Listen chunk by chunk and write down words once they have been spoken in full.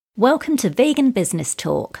Welcome to Vegan Business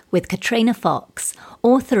Talk with Katrina Fox,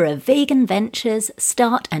 author of Vegan Ventures,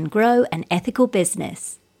 Start and Grow an Ethical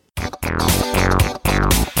Business.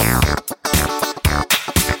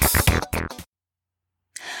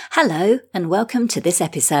 Hello and welcome to this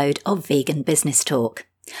episode of Vegan Business Talk.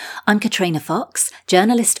 I'm Katrina Fox,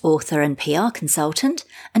 journalist, author and PR consultant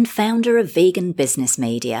and founder of Vegan Business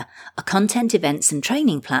Media, a content, events and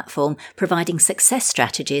training platform providing success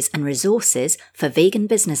strategies and resources for vegan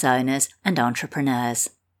business owners and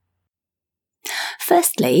entrepreneurs.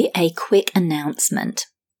 Firstly, a quick announcement.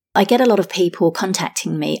 I get a lot of people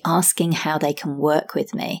contacting me asking how they can work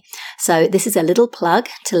with me. So this is a little plug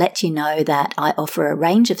to let you know that I offer a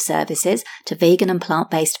range of services to vegan and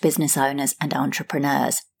plant-based business owners and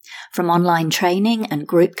entrepreneurs. From online training and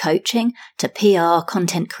group coaching to PR,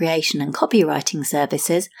 content creation and copywriting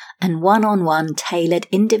services and one-on-one tailored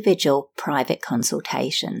individual private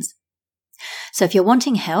consultations. So if you're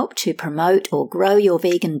wanting help to promote or grow your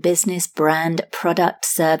vegan business, brand, product,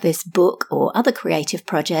 service, book, or other creative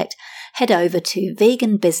project, head over to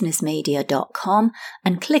veganbusinessmedia.com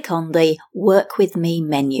and click on the Work With Me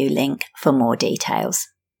menu link for more details.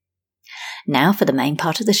 Now for the main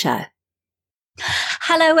part of the show.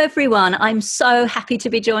 Hello everyone, I'm so happy to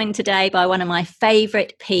be joined today by one of my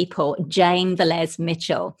favourite people, Jane Velez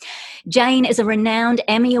Mitchell. Jane is a renowned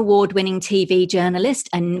Emmy Award-winning TV journalist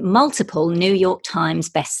and multiple New York Times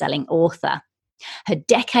best-selling author. Her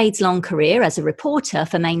decades-long career as a reporter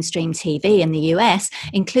for mainstream TV in the US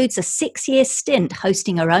includes a 6-year stint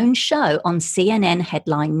hosting her own show on CNN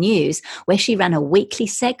Headline News, where she ran a weekly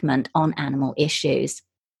segment on animal issues.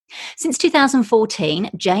 Since 2014,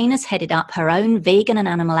 Jane has headed up her own vegan and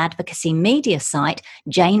animal advocacy media site,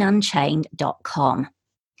 JaneUnchained.com.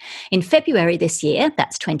 In February this year,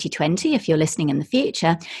 that's 2020 if you're listening in the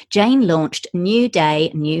future, Jane launched New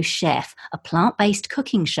Day, New Chef, a plant-based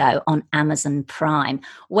cooking show on Amazon Prime.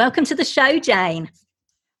 Welcome to the show, Jane.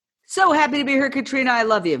 So happy to be here, Katrina. I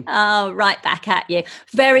love you. Oh, right back at you.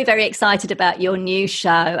 Very, very excited about your new show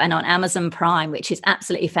and on Amazon Prime, which is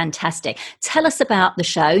absolutely fantastic. Tell us about the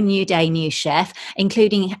show, New Day, New Chef,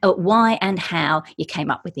 including why and how you came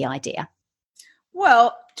up with the idea.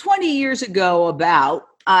 Well, 20 years ago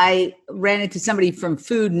I ran into somebody from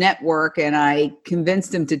Food Network and I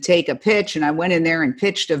convinced him to take a pitch, and I went in there and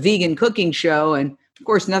pitched a vegan cooking show. And of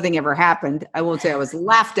course, nothing ever happened. I won't say I was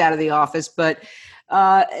laughed out of the office, but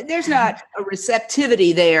there's not a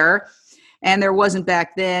receptivity there, and there wasn't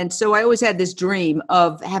back then. So I always had this dream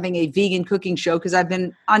of having a vegan cooking show because I've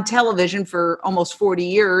been on television for almost 40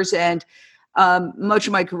 years, and much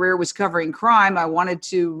of my career was covering crime. I wanted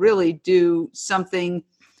to really do something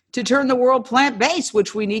to turn the world plant-based,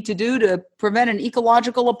 which we need to do to prevent an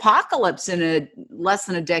ecological apocalypse in less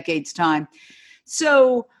than a decade's time.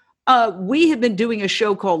 So we have been doing a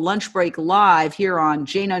show called Lunch Break Live here on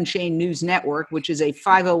Jane Unchained News Network, which is a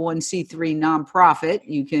 501c3 nonprofit.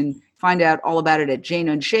 You can find out all about it at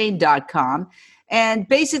JaneUnchained.com. And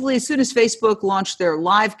basically, as soon as Facebook launched their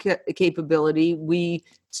live capability, we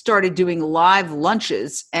started doing live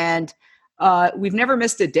lunches, and we've never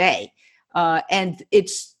missed a day. And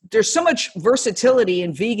there's so much versatility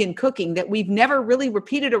in vegan cooking that we've never really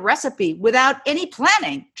repeated a recipe without any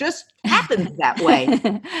planning. Just happens that way.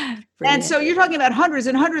 And so you're talking about hundreds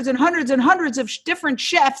and hundreds and hundreds and hundreds of different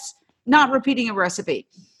chefs not repeating a recipe.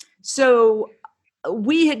 So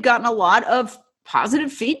we had gotten a lot of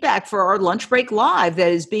positive feedback for our Lunch Break Live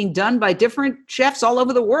that is being done by different chefs all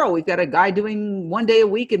over the world. We've got a guy doing 1 day a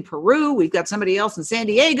week in Peru. We've got somebody else in San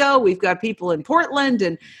Diego. We've got people in Portland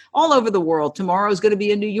and all over the world. Tomorrow is going to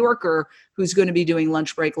be a New Yorker who's going to be doing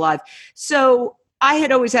Lunch Break Live. So I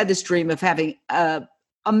had always had this dream of having a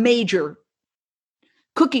major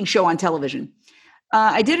cooking show on television.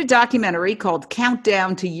 I did a documentary called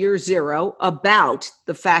Countdown to Year Zero about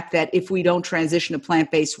the fact that if we don't transition to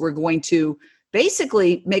plant-based, we're going to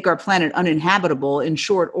basically make our planet uninhabitable in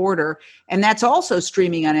short order. And that's also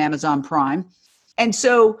streaming on Amazon Prime. And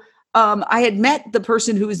so I had met the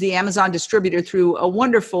person who is the Amazon distributor through a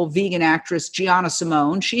wonderful vegan actress, Gianna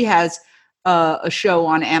Simone. She has a show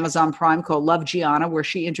on Amazon Prime called Love Gianna, where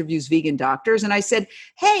she interviews vegan doctors. And I said,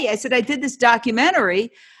 hey, I did this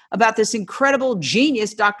documentary about this incredible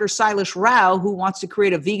genius, Dr. Silas Rao, who wants to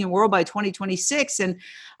create a vegan world by 2026. And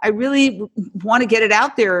I really want to get it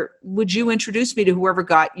out there. Would you introduce me to whoever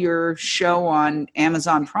got your show on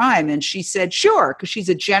Amazon Prime? And she said, sure, because she's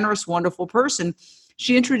a generous, wonderful person.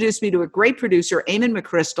 She introduced me to a great producer, Eamon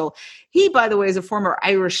McChrystal. He, by the way, is a former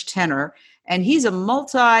Irish tenor, and he's a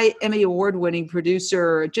multi-Emmy award-winning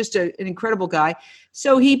producer, just an incredible guy.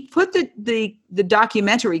 So he put the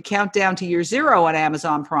documentary Countdown to Year Zero on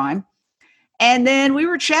Amazon Prime. And then we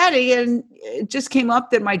were chatting, and it just came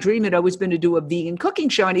up that my dream had always been to do a vegan cooking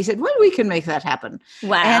show. And he said, well, we can make that happen.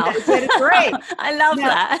 Wow. And I said, great. I love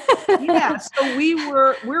that. Yeah. So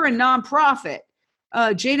we're a nonprofit.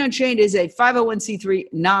 Jane Unchained is a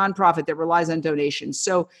 501c3 nonprofit that relies on donations.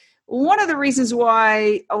 So one of the reasons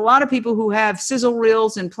why a lot of people who have sizzle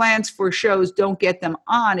reels and plans for shows don't get them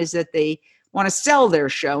on is that they want to sell their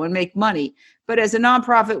show and make money. But as a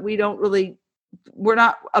nonprofit, we're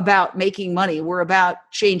not about making money. We're about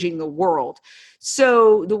changing the world.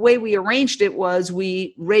 So the way we arranged it was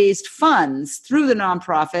we raised funds through the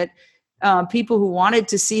nonprofit, people who wanted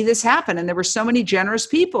to see this happen. And there were so many generous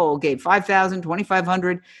people, gave $5,000,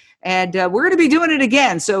 $2,500, and we're going to be doing it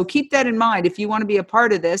again. So keep that in mind. If you want to be a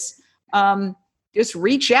part of this, just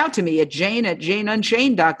reach out to me at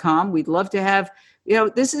jane@janeunchained.com. We'd love to have,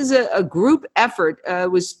 this is a group effort. I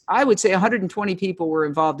would say 120 people were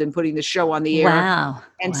involved in putting the show on the air. Wow.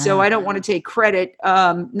 And so I don't want to take credit,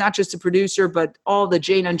 not just the producer, but all the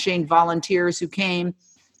Jane Unchained volunteers who came,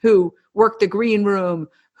 who worked the green room,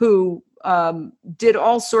 who did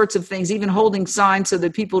all sorts of things, even holding signs so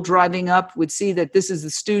that people driving up would see that this is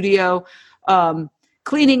the studio,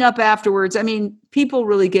 cleaning up afterwards. I mean, people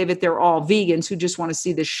really gave it their all, vegans who just want to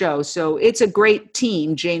see the show. So it's a great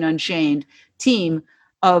team, Jane Unchained team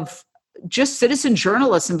of just citizen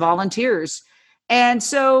journalists and volunteers. And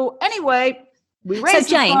so anyway, we raised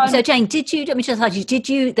So Jane, did you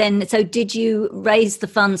raise the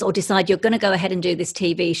funds or decide you're going to go ahead and do this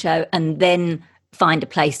TV show and then find a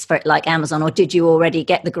place for it like Amazon, or did you already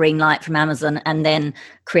get the green light from Amazon and then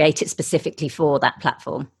create it specifically for that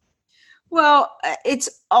platform? Well, it's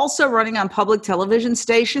also running on public television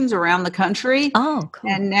stations around the country. Oh, cool.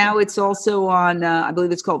 And now it's also on, I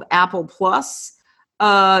believe it's called Apple Plus.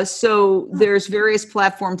 So there's various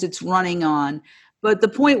platforms it's running on. But the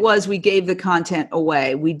point was we gave the content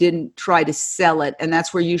away. We didn't try to sell it. And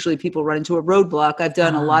that's where usually people run into a roadblock. I've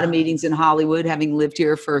done a lot of meetings in Hollywood, having lived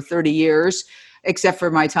here for 30 years, except for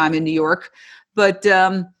my time in New York. But,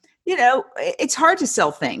 it's hard to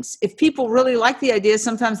sell things. If people really like the idea,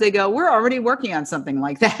 sometimes they go, we're already working on something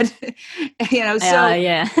like that.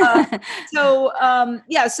 So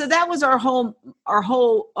that was our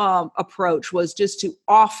whole approach, was just to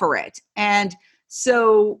offer it. And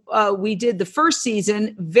so we did the first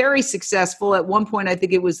season, very successful. At one point, I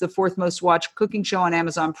think it was the 4th most watched cooking show on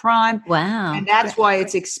Amazon Prime. Wow. And that's why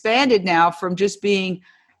it's expanded now from just being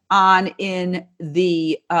on in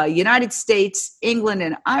the United States, England,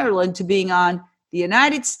 and Ireland to being on the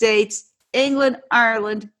United States, England,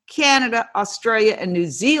 Ireland, Canada, Australia, and New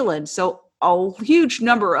Zealand. So a huge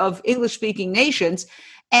number of English-speaking nations.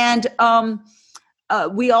 And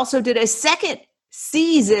we also did a second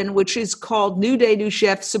season, which is called New Day, New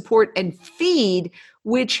Chef, Support and Feed,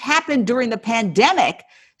 which happened during the pandemic.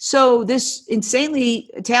 So this insanely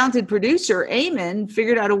talented producer, Eamon,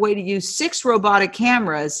 figured out a way to use 6 robotic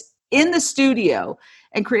cameras in the studio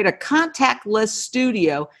and create a contactless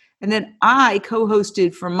studio. And then I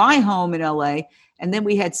co-hosted from my home in LA. And then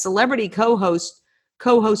we had celebrity co-hosts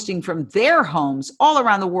co-hosting from their homes all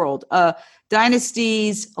around the world.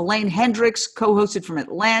 Dynasty's Elaine Hendricks co-hosted from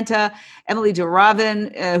Atlanta. Emily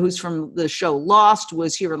DeRavin, who's from the show Lost,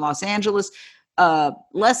 was here in Los Angeles.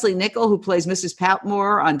 Leslie Nichol, who plays Mrs.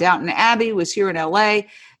 Patmore on Downton Abbey, was here in LA.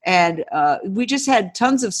 And we just had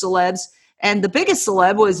tons of celebs. And the biggest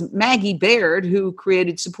celeb was Maggie Baird, who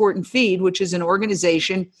created Support and Feed, which is an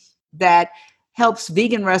organization that helps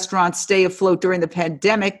vegan restaurants stay afloat during the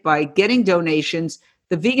pandemic by getting donations.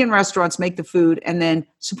 The vegan restaurants make the food, and then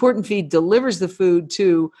Support and Feed delivers the food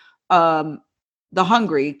to the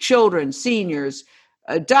hungry, children, seniors,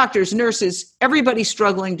 doctors, nurses, everybody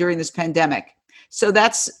struggling during this pandemic. So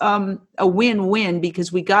that's a win-win,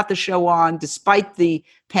 because we got the show on despite the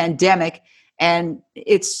pandemic, and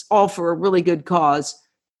it's all for a really good cause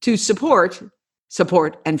to support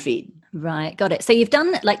and feed. Right, got it. So you've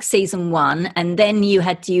done like season 1, and then you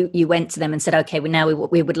went to them and said, okay, well,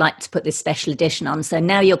 we would like to put this special edition on. So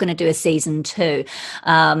now you're going to do a season 2.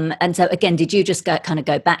 And so again, did you just go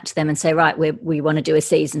back to them and say, right, we want to do a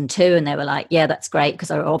season 2? And they were like, yeah, that's great, because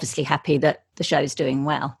they're obviously happy that the show's doing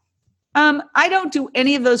well. I don't do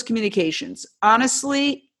any of those communications.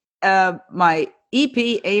 Honestly, my EP,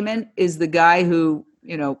 Eamon, is the guy who,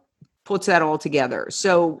 puts that all together.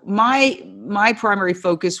 So my primary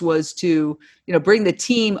focus was to, bring the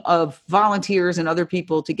team of volunteers and other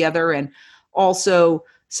people together, and also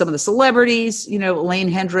some of the celebrities, Elaine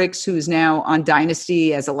Hendricks, who's now on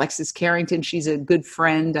Dynasty as Alexis Carrington. She's a good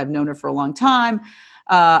friend. I've known her for a long time.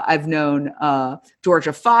 I've known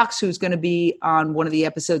Georgia Fox, who's going to be on one of the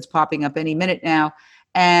episodes popping up any minute now.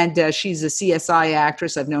 And she's a CSI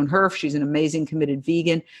actress. I've known her. She's an amazing, committed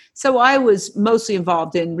vegan. So I was mostly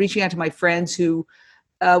involved in reaching out to my friends who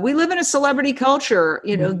we live in a celebrity culture.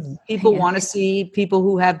 People want to see people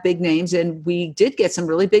who have big names, and we did get some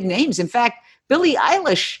really big names. In fact, Billie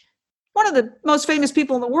Eilish, one of the most famous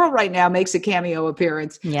people in the world right now, makes a cameo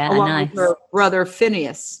appearance along with her brother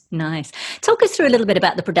Phineas. Nice. Talk us through a little bit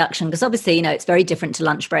about the production, because obviously, it's very different to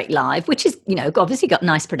Lunch Break Live, which is, obviously got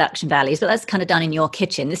nice production values, but that's kind of done in your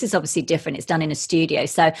kitchen. This is obviously different. It's done in a studio.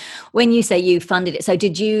 So when you say you funded it, so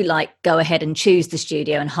did you go ahead and choose the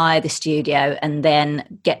studio and hire the studio and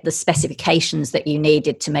then get the specifications that you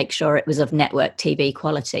needed to make sure it was of network TV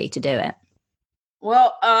quality to do it?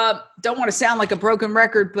 Well, don't want to sound like a broken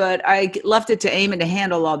record, but I left it to Eamon to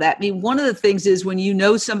handle all that. I mean, one of the things is when you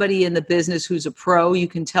know somebody in the business who's a pro, you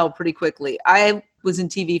can tell pretty quickly. I was in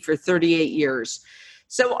TV for 38 years.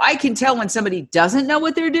 So I can tell when somebody doesn't know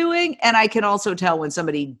what they're doing, and I can also tell when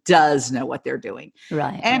somebody does know what they're doing.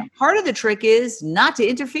 Right. And part of the trick is not to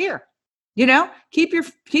interfere. Keep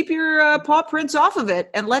your paw prints off of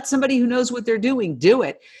it and let somebody who knows what they're doing do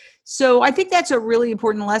it. So I think that's a really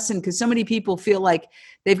important lesson, because so many people feel like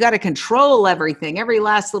they've got to control everything, every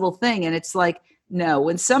last little thing. And it's like, no,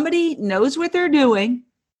 when somebody knows what they're doing,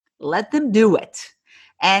 let them do it.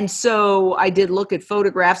 And so I did look at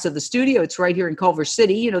photographs of the studio. It's right here in Culver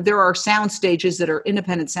City. There are sound stages that are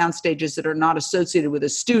independent sound stages that are not associated with a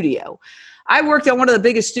studio. I worked at one of the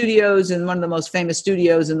biggest studios and one of the most famous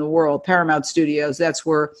studios in the world, Paramount Studios. That's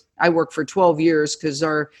where I worked for 12 years, because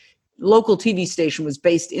our local TV station was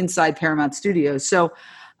based inside Paramount Studios. So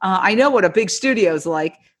I know what a big studio is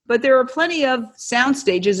like, but there are plenty of sound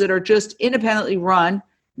stages that are just independently run.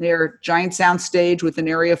 They're giant sound stage with an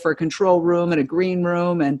area for a control room and a green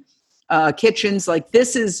room and kitchens. Like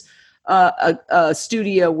this is a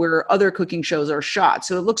studio where other cooking shows are shot.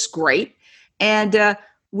 So it looks great. And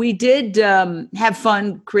we did have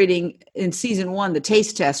fun creating in season 1, the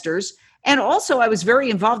taste testers. And also I was very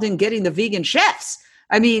involved in getting the vegan chefs.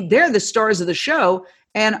 I mean, they're the stars of the show.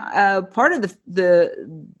 And part of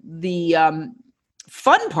the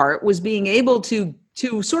fun part was being able to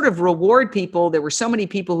sort of reward people. There were so many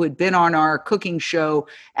people who had been on our cooking show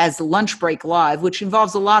as Lunch Break Live, which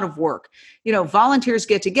involves a lot of work. Volunteers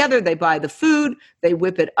get together, they buy the food, they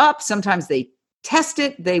whip it up. Sometimes they test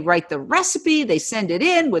it, they write the recipe, they send it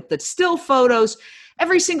in with the still photos.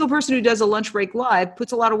 Every single person who does a Lunch Break Live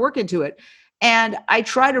puts a lot of work into it. And I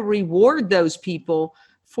try to reward those people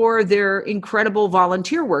for their incredible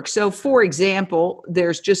volunteer work. So for example,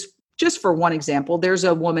 there's just for one example, there's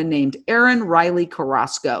a woman named Erin Riley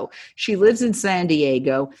Carrasco. She lives in San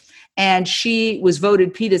Diego, and she was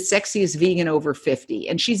voted PETA's sexiest vegan over 50.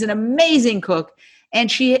 And she's an amazing cook.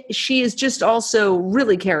 And she is just also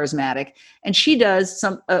really charismatic. And she does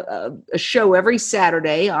a show every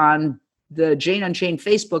Saturday on the Jane Unchained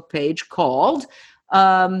Facebook page called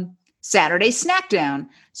Saturday Snackdown.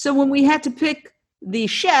 So when we had to pick the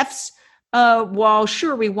chefs, while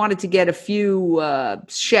sure we wanted to get a few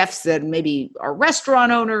chefs that maybe are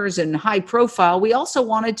restaurant owners and high profile, we also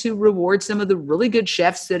wanted to reward some of the really good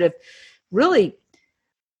chefs that have really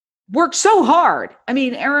worked so hard. I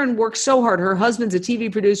mean, Erin works so hard. Her husband's a TV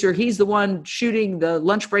producer. He's the one shooting the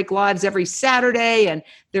Lunch Break Lives every Saturday, and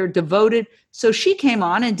they're devoted. So she came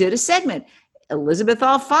on and did a segment. Elizabeth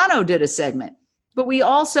Alfano did a segment. But we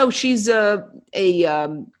also, she's a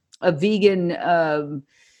vegan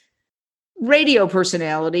radio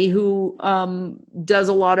personality who does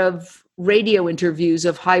a lot of radio interviews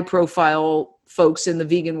of high profile folks in the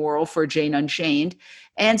vegan world for Jane Unchained.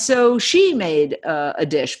 And so she made a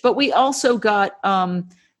dish. But we also got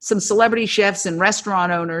some celebrity chefs and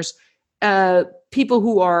restaurant owners, people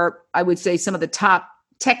who are, I would say, some of the top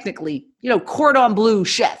technically, cordon bleu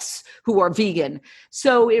chefs who are vegan.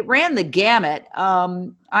 So it ran the gamut.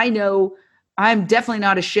 I know I'm definitely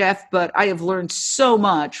not a chef, but I have learned so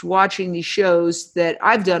much watching these shows that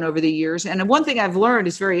I've done over the years. And one thing I've learned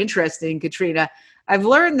is very interesting, Katrina. I've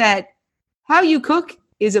learned that how you cook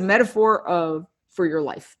is a metaphor for your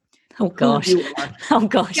life. Oh gosh. Oh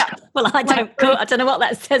gosh. Yeah. Well, I don't cook. I don't know what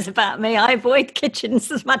that says about me. I avoid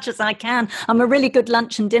kitchens as much as I can. I'm a really good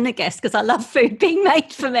lunch and dinner guest because I love food being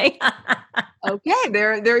made for me. Okay,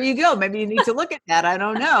 there you go. Maybe you need to look at that. I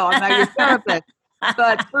don't know. I'm not your therapist.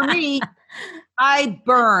 But for me, I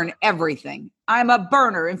burn everything. I'm a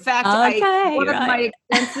burner. In fact, one of my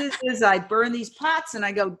expenses is I burn these pots and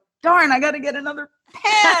I go, darn, I got to get another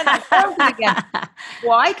pan. I burn it again.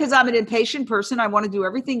 Why? Because I'm an impatient person. I want to do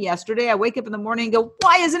everything yesterday. I wake up in the morning and go,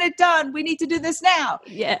 why isn't it done? We need to do this now.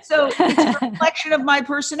 Yeah. So it's a reflection of my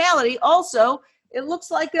personality. Also, it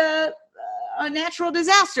looks like a a natural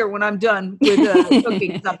disaster when I'm done with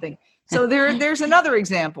cooking something. So there's another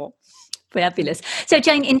example. Fabulous. So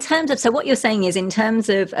Jane, in terms of, so what you're saying is in terms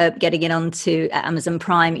of getting it onto Amazon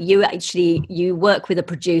Prime, you work with a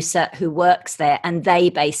producer who works there and they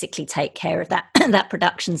basically take care of that, that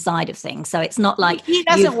production side of things. So it's not like he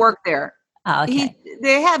doesn't work there. Oh, okay.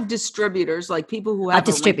 They have distributors, like people who have a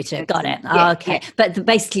distributor. Got it. Yeah, okay. Yeah. But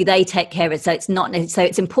basically they take care of it. So it's not, so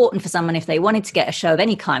it's important for someone if they wanted to get a show of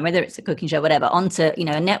any kind, whether it's a cooking show, whatever, onto,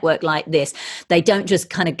 a network like this, they don't just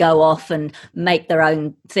kind of go off and make their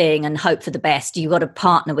own thing and hope for the best. You've got to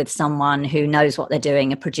partner with someone who knows what they're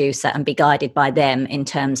doing, a producer, and be guided by them in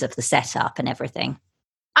terms of the setup and everything.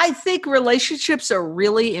 I think relationships are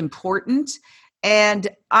really important. And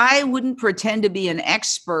I wouldn't pretend to be an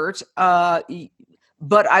expert, but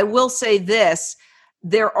I will say this.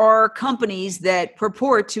 There are companies that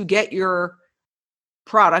purport to get your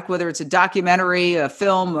product, whether it's a documentary, a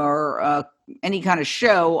film, or any kind of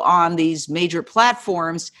show on these major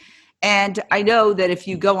platforms. And I know that if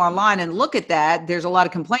you go online and look at that, there's a lot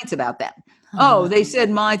of complaints about them. Oh, they said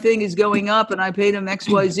my thing is going up and I paid them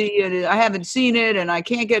XYZ and I haven't seen it and I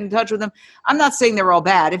can't get in touch with them. I'm not saying they're all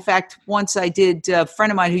bad. In fact, once I did, a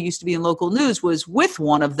friend of mine who used to be in local news was with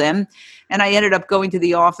one of them. And I ended up going to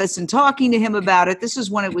the office and talking to him about it. This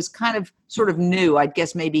is when it was kind of sort of new. I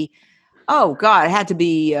guess maybe, it had to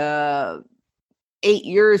be 8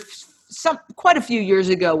 years, quite a few years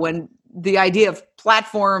ago, when the idea of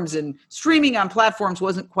platforms and streaming on platforms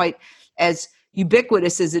wasn't quite as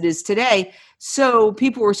ubiquitous as it is today. So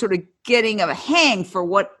people were sort of getting a hang for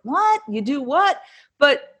what you do what.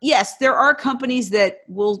 But yes, there are companies that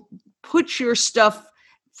will put your stuff,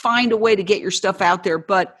 find a way to get your stuff out there.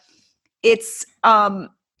 But it's tough.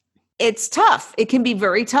 It can be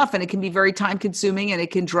very tough and it can be very time consuming and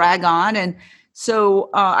it can drag on. And so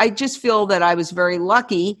I just feel that I was very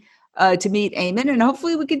lucky to meet Eamon, and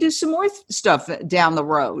hopefully we could do some more stuff down the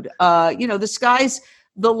road. The sky's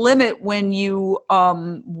the limit when you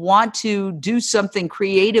want to do something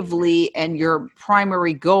creatively and your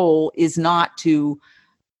primary goal is not to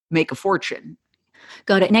make a fortune.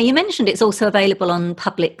 Got it. Now, you mentioned it's also available on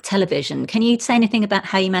public television. Can you say anything about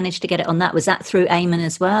how you managed to get it on that? Was that through Eamon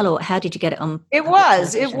as well, or how did you get it on? It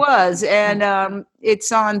was. And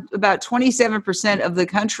it's on about 27% of the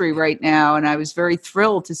country right now. And I was very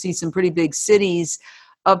thrilled to see some pretty big cities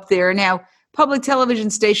up there. Now, public television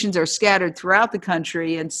stations are scattered throughout the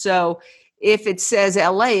country. And so if it says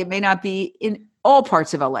LA, it may not be in all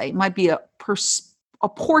parts of LA. It might be a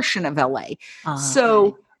portion of LA.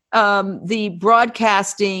 So the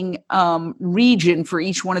broadcasting region for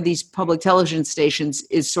each one of these public television stations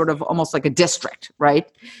is sort of almost like a district,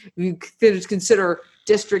 right? You consider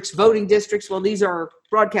districts, voting districts. Well, these are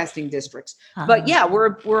broadcasting districts. But yeah,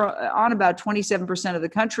 we're on about 27% of the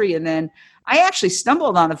country. And then I actually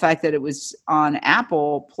stumbled on the fact that it was on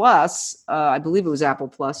Apple Plus. I believe it was Apple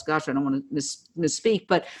Plus. Gosh, I don't want to misspeak,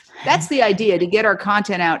 but that's the idea, to get our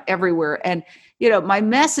content out everywhere. And, my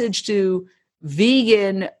message to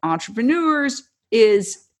vegan entrepreneurs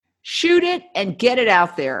is shoot it and get it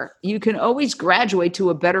out there. You can always graduate to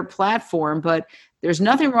a better platform, but there's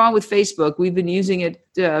nothing wrong with Facebook. We've been using it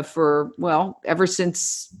ever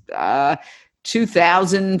since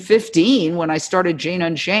 2015, when I started Jane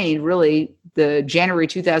Unchained, really the January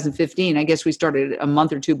 2015. I guess we started a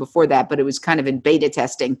month or two before that, but it was kind of in beta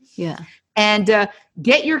testing. Yeah. And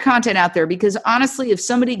get your content out there, because honestly, if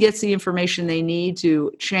somebody gets the information they need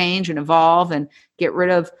to change and evolve and get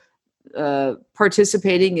rid of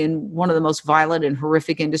participating in one of the most violent and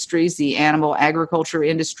horrific industries, the animal agriculture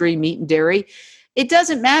industry, meat and dairy, it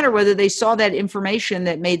doesn't matter whether they saw that information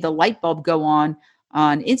that made the light bulb go on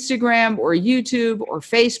Instagram or YouTube or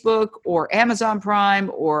Facebook or Amazon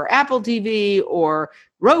Prime or Apple TV or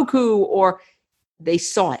Roku, or they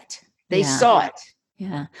saw it. They saw it.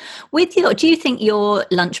 Yeah. Do you think your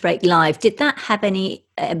Lunch Break Live, did that have any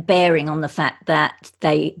bearing on the fact that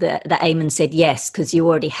that Eamon said yes, because you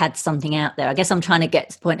already had something out there? I guess I'm trying to get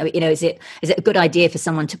to the point of, is it a good idea for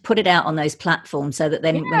someone to put it out on those platforms so that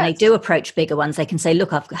then when they do approach bigger ones, they can say,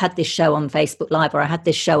 look, I've had this show on Facebook Live, or I had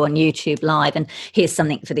this show on YouTube Live, and here's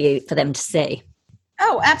something for them to see.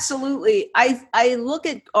 Oh, absolutely. I look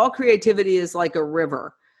at all creativity as like a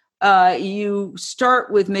river. You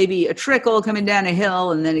start with maybe a trickle coming down a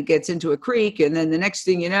hill, and then it gets into a creek, and then the next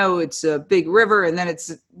thing you know, it's a big river, and then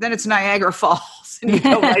it's Niagara Falls, and you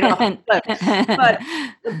go right off the cliff. But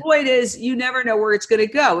the point is, you never know where it's going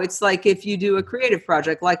to go. It's like if you do a creative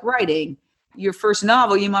project like writing, your first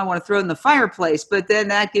novel, you might want to throw it in the fireplace, but then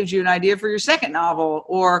that gives you an idea for your second novel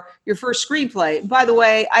or your first screenplay. By the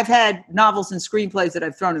way, I've had novels and screenplays that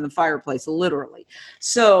I've thrown in the fireplace, literally.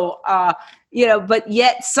 So, but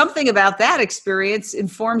yet something about that experience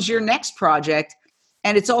informs your next project.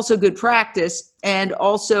 And it's also good practice. And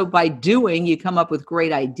also by doing, you come up with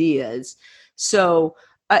great ideas. So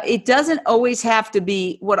it doesn't always have to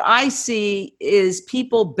be, what I see is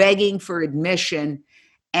people begging for admission.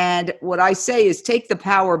 And what I say is take the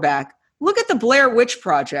power back. Look at the Blair Witch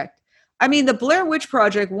Project. I mean, the Blair Witch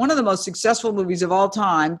Project, one of the most successful movies of all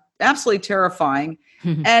time, absolutely terrifying.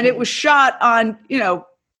 And it was shot on,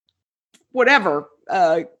 whatever,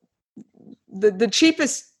 the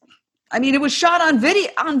cheapest. I mean, it was shot on video.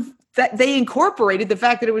 On that, they incorporated the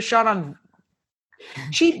fact that it was shot on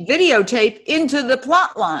cheap videotape into the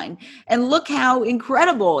plot line. And look how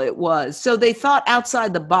incredible it was. So they thought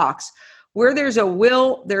outside the box. Where there's a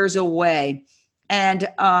will, there's a way. And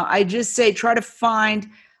I just say, try to find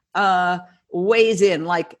ways in.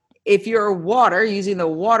 Like if you're water, using the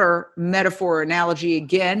water metaphor analogy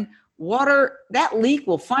again, water, that leak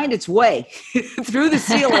will find its way through the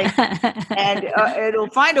ceiling and it'll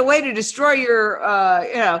find a way to destroy your,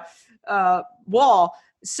 wall.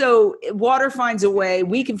 So water finds a way.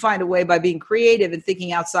 We can find a way by being creative and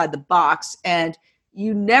thinking outside the box. And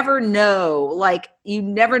you never know what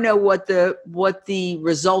the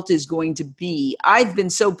result is going to be. I've been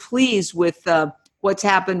so pleased with what's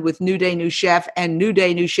happened with New Day, New Chef and New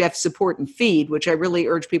Day, New Chef Support and Feed, which I really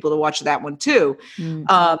urge people to watch that one too.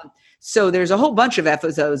 So there's a whole bunch of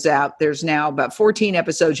episodes out. There's now about 14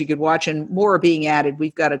 episodes you could watch and more are being added.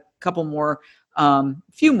 We've got a couple more,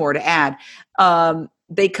 few more to add.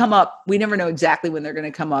 They come up. We never know exactly when they're going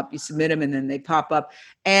to come up. You submit them and then they pop up.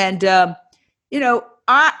 And,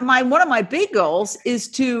 one of my big goals is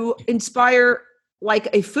to inspire like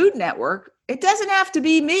a Food Network. It doesn't have to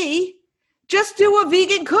be me. Just do a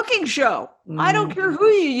vegan cooking show. I don't care who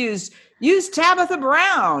you use. Use Tabitha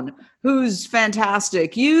Brown, who's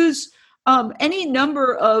fantastic. Use any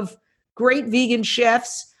number of great vegan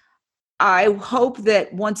chefs. I hope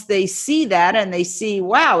that once they see that and they see,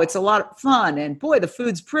 wow, it's a lot of fun and boy, the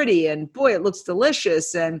food's pretty and boy, it looks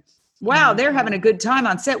delicious and wow, they're having a good time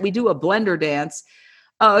on set. We do a blender dance.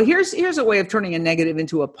 Here's a way of turning a negative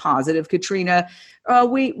into a positive, Katrina. A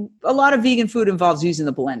lot of vegan food involves using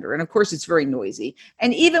the blender, and of course, it's very noisy.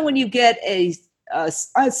 And even when you get a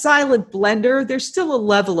silent blender, there's still a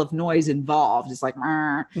level of noise involved. It's like,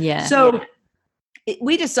 yeah. So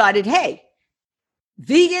we decided, hey,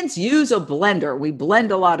 vegans use a blender. We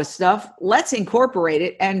blend a lot of stuff. Let's incorporate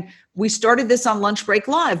it. And we started this on Lunch Break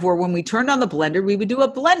Live, where when we turned on the blender, we would do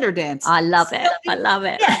a blender dance. I love it. I love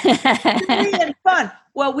it. Yeah, it's really fun.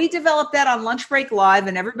 Well, we developed that on Lunch Break Live,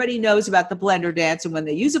 and everybody knows about the blender dance. And when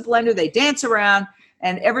they use a blender, they dance around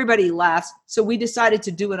and everybody laughs. So we decided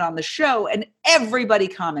to do it on the show, and everybody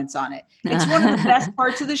comments on it. It's one of the best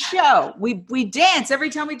parts of the show. We dance every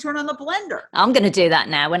time we turn on the blender. I'm going to do that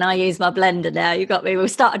now when I use my blender now. You got me. We'll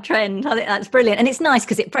start a trend. I think that's brilliant. And it's nice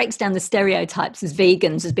because it breaks down the stereotypes as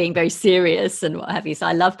vegans as being very serious and what have you. So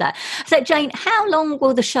I love that. So Jane, how long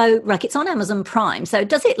will the show, like it's on Amazon Prime. So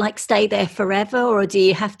does it like stay there forever, or do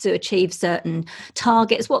you have to achieve certain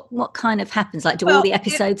targets? What kind of happens? Like do all the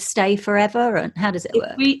episodes stay forever, and how does it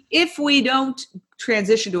work? If we don't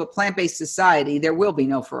transition to a plant-based society, there will be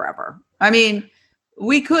no forever. I mean,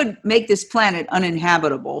 we could make this planet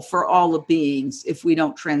uninhabitable for all the beings if we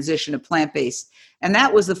don't transition to plant-based. And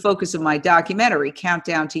that was the focus of my documentary,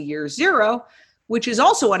 Countdown to Year Zero, which is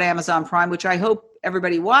also on Amazon Prime, which I hope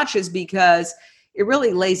everybody watches because it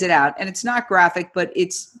really lays it out. And it's not graphic, but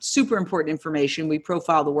it's super important information. We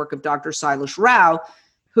profile the work of Dr. Silas Rao,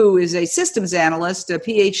 who is a systems analyst, a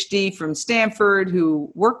PhD from Stanford, who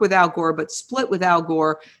worked with Al Gore, but split with Al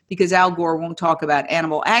Gore because Al Gore won't talk about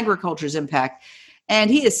animal agriculture's impact. And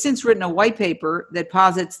he has since written a white paper that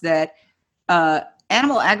posits that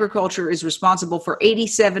animal agriculture is responsible for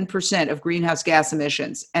 87% of greenhouse gas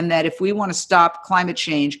emissions, and that if we want to stop climate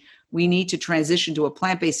change, we need to transition to a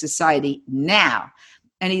plant-based society now.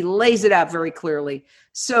 And he lays it out very clearly.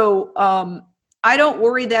 So, I don't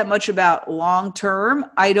worry that much about long term.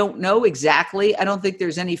 I don't know exactly. I don't think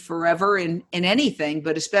there's any forever in anything,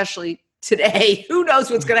 but especially today, who knows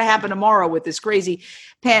what's going to happen tomorrow with this crazy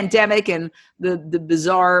pandemic and the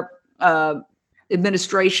bizarre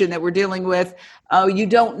administration that we're dealing with. You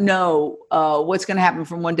don't know what's going to happen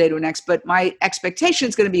from one day to the next, but my expectation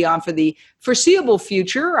is going to be on for the foreseeable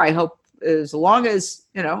future. I hope as long as,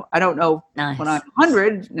 I don't know when I'm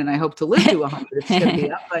 100, and I hope to live to 100, it's going to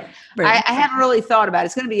be up. But I haven't really thought about it.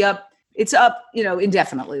 It's going to be up it's up,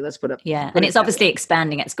 indefinitely. Let's put Yeah. And it's obviously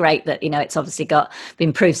expanding. It's great that, it's obviously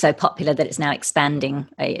been proved so popular that it's now expanding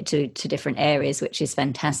to different areas, which is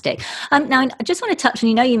fantastic. Now, I just want to touch on,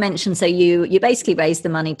 you mentioned, so you basically raised the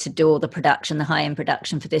money to do all the production, the high-end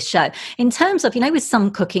production for this show. In terms of, with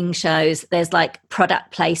some cooking shows, there's like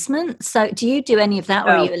product placement. So do you do any of that,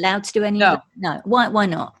 or are you allowed to do any of that? No. Why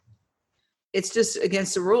not? It's just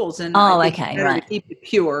against the rules. And okay, right. To keep it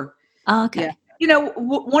pure. Oh, okay. Yeah.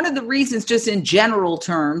 One of the reasons, just in general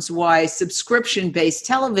terms, why subscription-based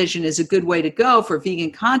television is a good way to go for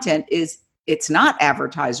vegan content is it's not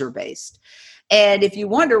advertiser-based. And if you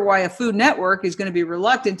wonder why a Food Network is going to be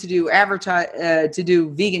reluctant to do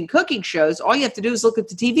vegan cooking shows, all you have to do is look at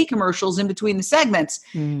the TV commercials in between the segments.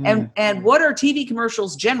 And what are TV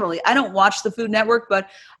commercials generally? I don't watch the Food Network, but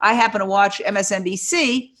I happen to watch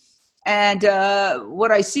MSNBC. And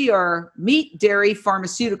what I see are meat, dairy,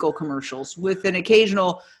 pharmaceutical commercials with an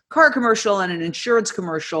occasional car commercial and an insurance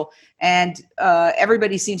commercial. And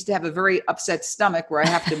everybody seems to have a very upset stomach where I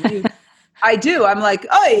have to mute. I do. I'm like,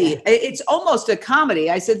 it's almost a comedy.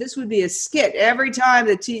 I said this would be a skit. Every time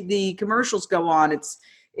the commercials go on,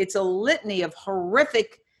 it's a litany of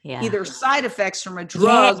horrific either side effects from a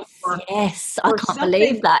drug Yes, I can't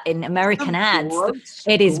believe that in American ads.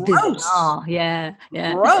 It is bizarre. Yeah.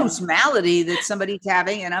 Gross malady that somebody's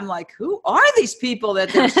having. And I'm like, who are these people that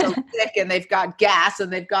they're so sick and they've got gas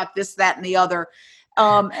and they've got this, that, and the other?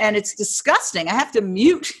 And it's disgusting. I have to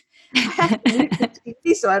mute the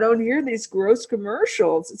TV so I don't hear these gross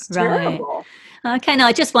commercials. It's terrible. Okay, no,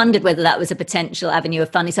 I just wondered whether that was a potential avenue of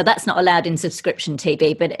funding. So that's not allowed in subscription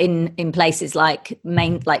TV, but in places like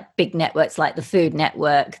big networks like the Food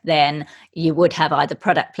Network, then you would have either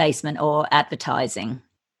product placement or advertising.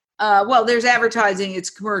 Well, there's advertising. It's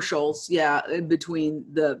commercials, in between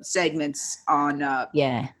the segments on got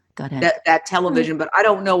it. that television. But I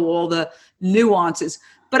don't know all the nuances.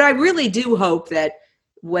 But I really do hope that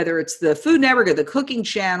whether it's the Food Network or the Cooking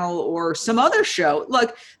Channel or some other show.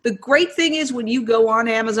 Look, the great thing is when you go on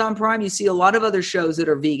Amazon Prime, you see a lot of other shows that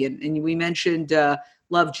are vegan. And we mentioned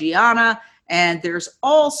Love Gianna, and there's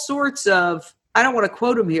all sorts of, I don't want to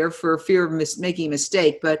quote them here for fear of making a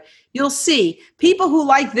mistake, but you'll see people who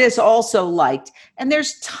like this also liked. And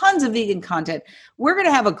there's tons of vegan content. We're going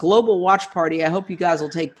to have a global watch party. I hope you guys will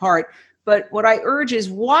take part. But what I urge is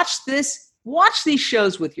watch these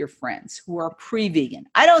shows with your friends who are pre-vegan.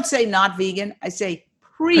 I don't say not vegan. I say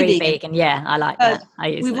pre-vegan. Pre-vegan, yeah, I like that.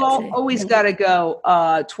 We've always got to go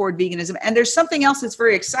toward veganism. And there's something else that's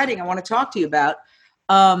very exciting I want to talk to you about.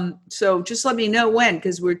 So just let me know when,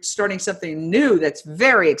 because we're starting something new that's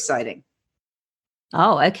very exciting.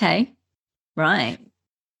 Oh, okay. Right.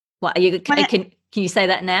 What are you? Can you say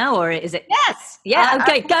that now, or is it? Yes. Yeah.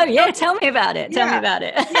 Okay. Go. Yeah. Tell me about it. Tell me about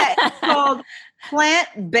it. It's called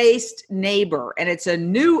Plant-Based Neighbor, and it's a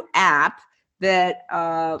new app that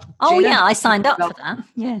I signed up for that.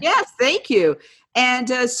 Yes, thank you. And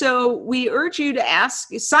so we urge you to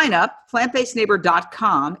sign up,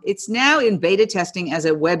 plantbasedneighbor.com. It's now in beta testing as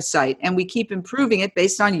a website, and we keep improving it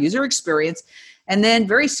based on user experience. And then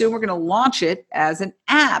very soon we're going to launch it as an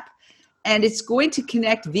app, and it's going to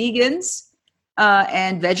connect vegans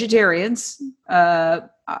and vegetarians.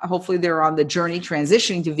 Hopefully they're on the journey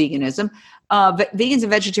transitioning to veganism. Vegans and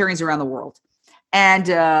vegetarians around the world.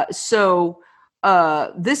 And so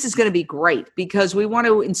this is going to be great because we want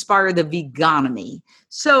to inspire the vegonomy.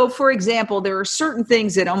 So, for example, there are certain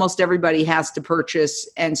things that almost everybody has to purchase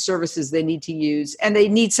and services they need to use, and they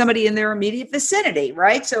need somebody in their immediate vicinity,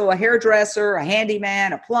 right? So a hairdresser, a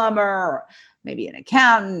handyman, a plumber, or maybe an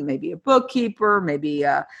accountant, maybe a bookkeeper, maybe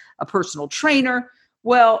a personal trainer.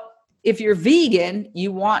 Well, if you're vegan,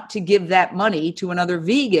 you want to give that money to another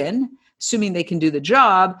vegan, assuming they can do the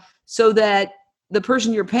job, so that the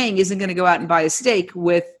person you're paying isn't going to go out and buy a steak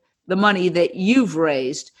with the money that you've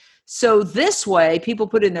raised. So this way, people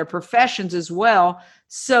put in their professions as well.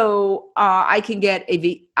 So I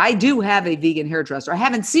do have a vegan hairdresser. I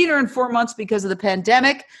haven't seen her in 4 months because of the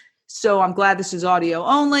pandemic. So I'm glad this is audio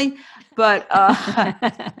only. But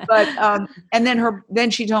and then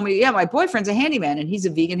she told me, my boyfriend's a handyman and he's a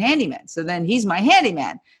vegan handyman. So then he's my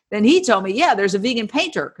handyman. Then he told me, there's a vegan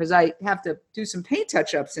painter because I have to do some paint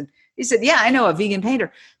touch-ups. And he said, I know a vegan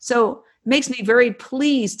painter. So it makes me very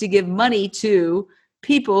pleased to give money to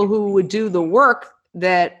people who would do the work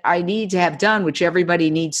that I need to have done, which everybody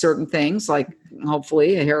needs certain things, like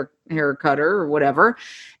hopefully a hair cutter or whatever.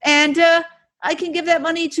 And I can give that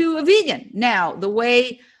money to a vegan. Now, the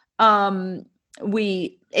way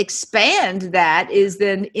we expand that is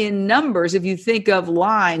then in numbers. If you think of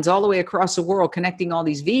lines all the way across the world connecting all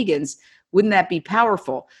these vegans, Wouldn't that be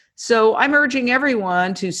powerful? So I'm urging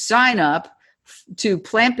everyone to sign up to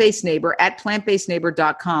Plant-Based Neighbor at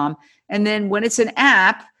plantbasedneighbor.com. And then when it's an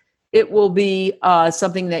app, it will be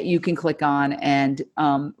something that you can click on and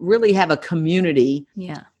really have a community,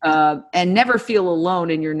 and never feel alone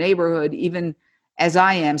in your neighborhood, even as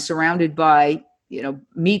I am surrounded by,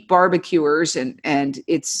 meat barbecuers, and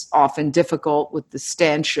it's often difficult with the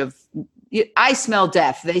stench of, I smell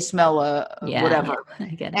death, they smell whatever.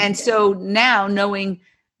 And so now, knowing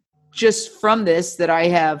just from this that I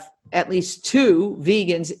have at least 2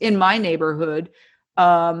 vegans in my neighborhood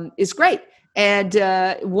is great. And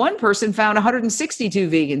one person found 162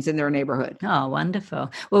 vegans in their neighborhood. Oh,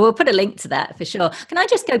 wonderful. Well, we'll put a link to that for sure. Can I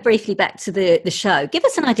just go briefly back to the show? Give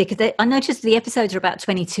us an idea, because I noticed the episodes are about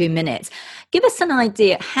 22 minutes. Give us an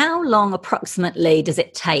idea, how long approximately does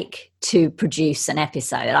it take to produce an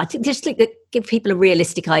episode? I think just give people a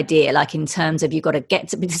realistic idea, like in terms of, you've got to get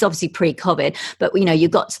to, this is obviously pre-COVID, but you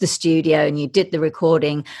got to the studio and you did the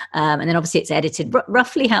recording, and then obviously it's edited.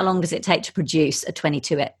 Roughly how long does it take to produce a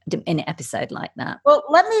 22-minute episode like that? Well,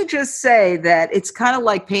 let me just say that it's kind of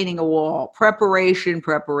like painting a wall. Preparation.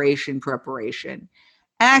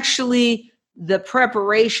 Actually, the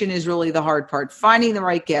preparation is really the hard part. Finding the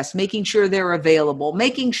right guests, making sure they're available,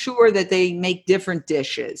 making sure that they make different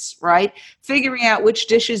dishes, right? Figuring out which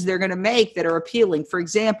dishes they're going to make that are appealing. For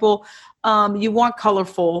example, you want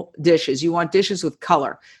colorful dishes. You want dishes with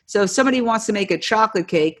color. So if somebody wants to make a chocolate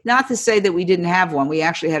cake, not to say that we didn't have one. We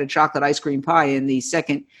actually had a chocolate ice cream pie in the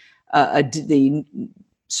second, the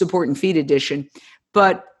support and feed edition.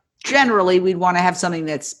 But generally, we'd want to have something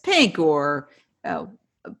that's pink or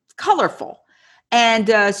colorful.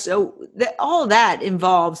 And so all of that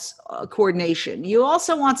involves coordination. You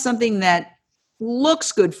also want something that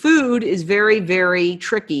looks good. Food is very, very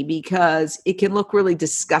tricky because it can look really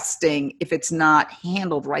disgusting if it's not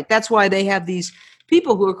handled right. That's why they have these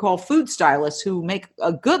people who are called food stylists who make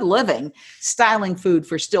a good living styling food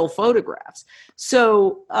for still photographs.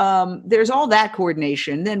 So there's all that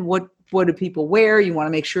coordination. Then what do people wear? You want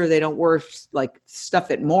to make sure they don't wear like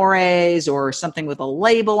stuff at Mores or something with a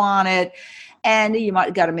label on it. And you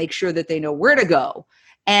might got to make sure that they know where to go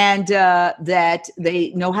and that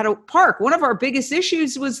they know how to park. One of our biggest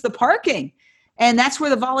issues was the parking. And that's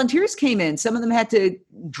where the volunteers came in. Some of them had to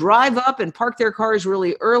drive up and park their cars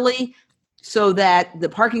really early so that the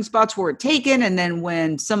parking spots weren't taken. And then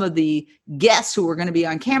when some of the guests who were going to be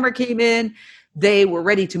on camera came in, they were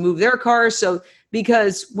ready to move their cars. So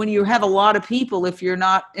because when you have a lot of people, if you're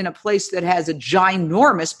not in a place that has a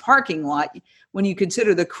ginormous parking lot, when you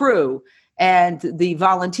consider the crew and the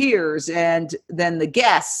volunteers and then the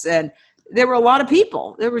guests, and there were a lot of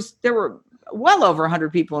people. There were well over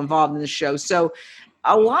 100 people involved in the show. So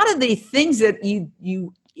a lot of the things that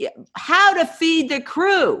how to feed the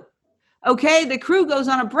crew. Okay, the crew goes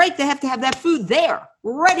on a break. They have to have that food there,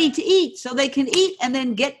 ready to eat, so they can eat and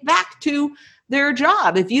then get back to their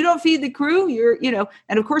job. If you don't feed the crew,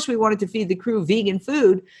 and of course we wanted to feed the crew vegan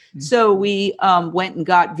food. Mm-hmm. So we went and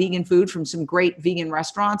got vegan food from some great vegan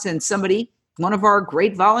restaurants, and one of our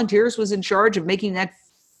great volunteers was in charge of making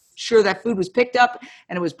sure that food was picked up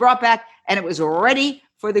and it was brought back and it was ready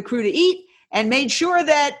for the crew to eat, and made sure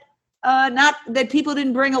that not that people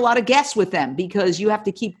didn't bring a lot of guests with them, because you have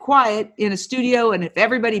to keep quiet in a studio. And if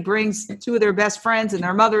everybody brings 2 of their best friends and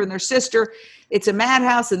their mother and their sister, it's a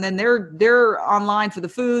madhouse. And then they're online for the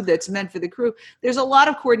food that's meant for the crew. There's a lot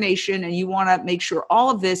of coordination, and you want to make sure all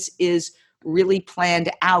of this is really planned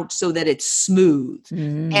out so that it's smooth.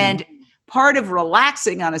 Mm. And part of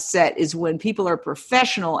relaxing on a set is when people are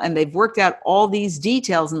professional and they've worked out all these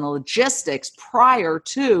details and the logistics prior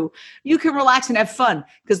to, you can relax and have fun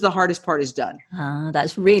because the hardest part is done.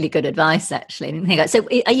 That's really good advice, actually. So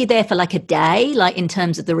are you there for like a day, like in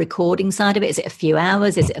terms of the recording side of it? Is it a few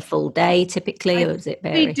hours? Is it a full day typically, or is it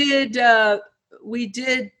vary? We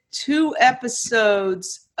did 2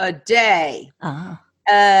 episodes a day.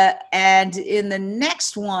 And in the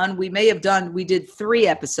next one, we did 3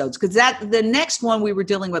 episodes, because the next one we were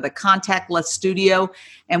dealing with a contactless studio,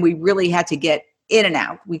 and we really had to get in and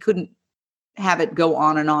out. We couldn't have it go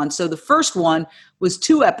on and on. So the first one was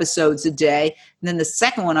 2 episodes a day. And then the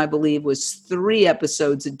second one, I believe, was 3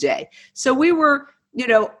 episodes a day. So we were,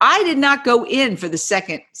 I did not go in for the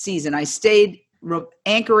second season. I stayed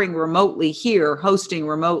anchoring remotely here, hosting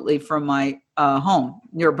remotely from my home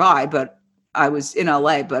nearby, but I was in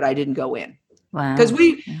LA, but I didn't go in. Wow. Because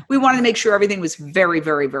we wanted to make sure everything was very,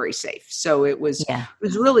 very, very safe. So it was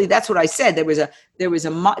really, that's what I said. There was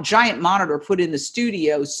a giant monitor put in the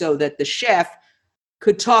studio so that the chef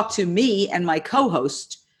could talk to me and my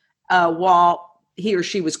co-host while he or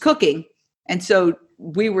she was cooking. And so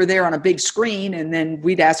we were there on a big screen, and then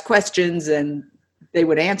we'd ask questions and they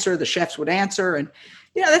would answer, the chefs would answer. And,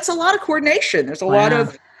 that's a lot of coordination. There's a lot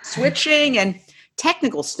of switching and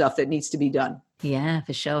technical stuff that needs to be done. Yeah,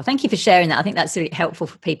 for sure. Thank you for sharing that. I think that's really helpful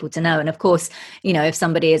for people to know. And of course, if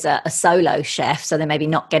somebody is a solo chef, so they're maybe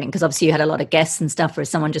not getting, because obviously you had a lot of guests and stuff, or if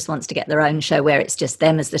someone just wants to get their own show where it's just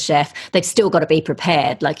them as the chef, they've still got to be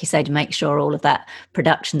prepared, like you say, to make sure all of that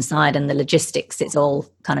production side and the logistics, it's all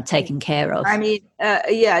kind of taken care of. I mean,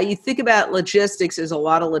 you think about logistics, there's a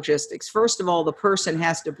lot of logistics. First of all, the person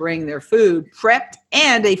has to bring their food prepped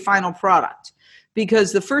and a final product.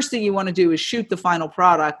 Because the first thing you want to do is shoot the final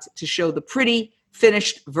product to show the pretty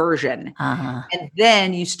finished version. Uh-huh. And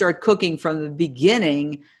then you start cooking from the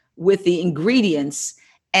beginning with the ingredients.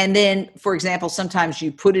 And then, for example, sometimes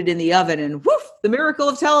you put it in the oven and woof, the miracle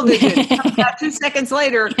of television. About 2 seconds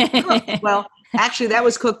later, cooked. Well, actually that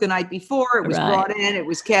was cooked the night before. It was brought in. It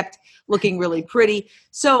was kept looking really pretty.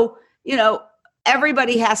 So,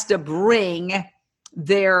 everybody has to bring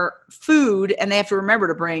their food, and they have to remember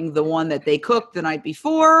to bring the one that they cooked the night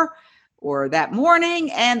before or that morning,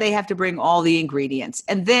 and they have to bring all the ingredients.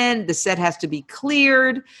 And then the set has to be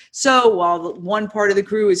cleared. So while one part of the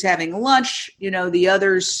crew is having lunch, the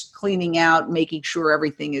others cleaning out, making sure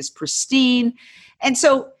everything is pristine. And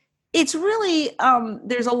so it's really,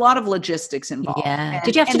 there's a lot of logistics involved. Yeah.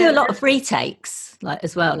 Did you have to do a lot of retakes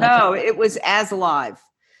as well? No, it was as live.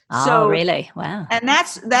 Oh, really? Wow. And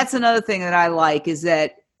that's another thing that I like is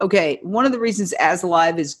that, okay, one of the reasons As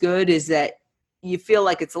Live is good is that you feel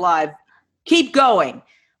like it's live. Keep going.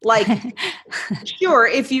 Like, sure,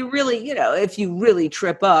 if you really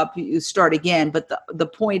trip up, you start again. But the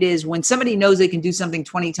point is, when somebody knows they can do something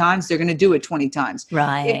 20 times, they're going to do it 20 times.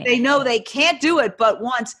 Right. If they know they can't do it but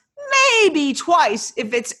once, maybe twice,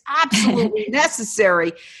 if it's absolutely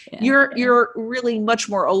necessary, you're really much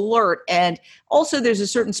more alert. And also there's a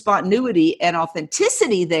certain spontaneity and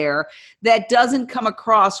authenticity there that doesn't come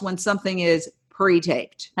across when something is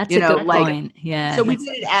pre-taped. That's a good point. Yeah. So we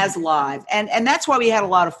did it as live. And that's why we had a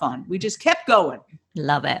lot of fun. We just kept going.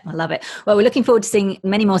 Love it. I love it. Well, we're looking forward to seeing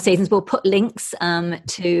many more seasons. We'll put links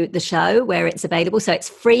to the show where it's available. So it's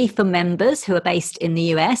free for members who are based in the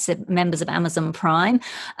US, members of Amazon Prime.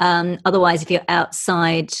 Otherwise, if you're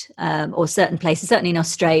outside or certain places, certainly in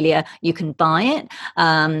Australia, you can buy it.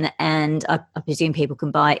 And I presume people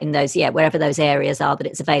can buy it in those, wherever those areas are that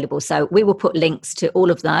it's available. So we will put links to all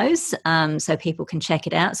of those so people can check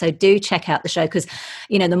it out. So do check out the show because,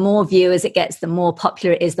 the more viewers it gets, the more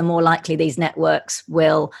popular it is, the more likely these networks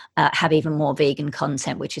will have even more vegan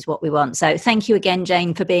content, which is what we want. So thank you again,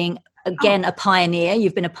 Jane, for being a pioneer.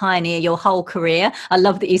 You've been a pioneer your whole career. I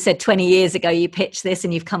love that you said 20 years ago you pitched this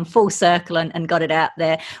and you've come full circle and got it out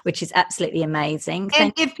there, which is absolutely amazing.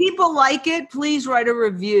 And if people like it, please write a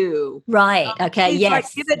review. Right. Okay.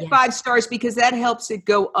 Yes. Give it 5 stars because that helps it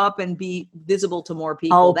go up and be visible to more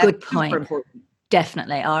people. Oh, that's good point. Super important.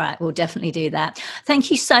 Definitely. All right. We'll definitely do that.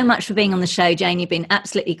 Thank you so much for being on the show, Jane. You've been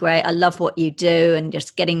absolutely great. I love what you do and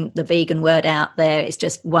just getting the vegan word out there. It's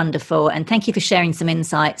just wonderful. And thank you for sharing some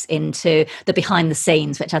insights into the behind the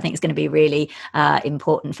scenes, which I think is going to be really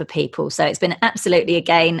important for people. So it's been absolutely,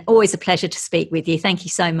 again, always a pleasure to speak with you. Thank you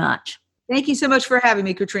so much. Thank you so much for having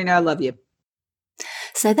me, Katrina. I love you.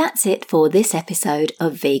 So that's it for this episode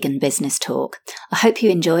of Vegan Business Talk. I hope you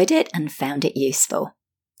enjoyed it and found it useful.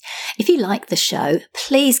 If you like the show,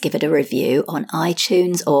 please give it a review on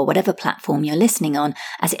iTunes or whatever platform you're listening on,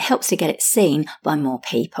 as it helps to get it seen by more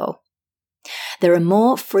people. There are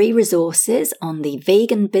more free resources on the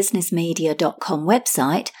veganbusinessmedia.com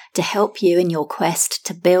website to help you in your quest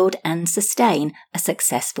to build and sustain a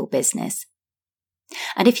successful business.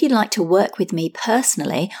 And if you'd like to work with me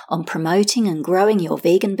personally on promoting and growing your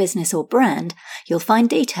vegan business or brand, you'll find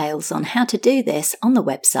details on how to do this on the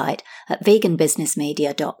website at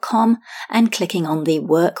veganbusinessmedia.com and clicking on the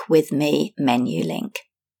Work With Me menu link.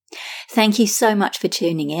 Thank you so much for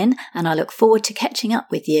tuning in, and I look forward to catching up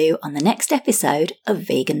with you on the next episode of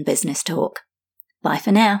Vegan Business Talk. Bye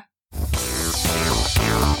for now.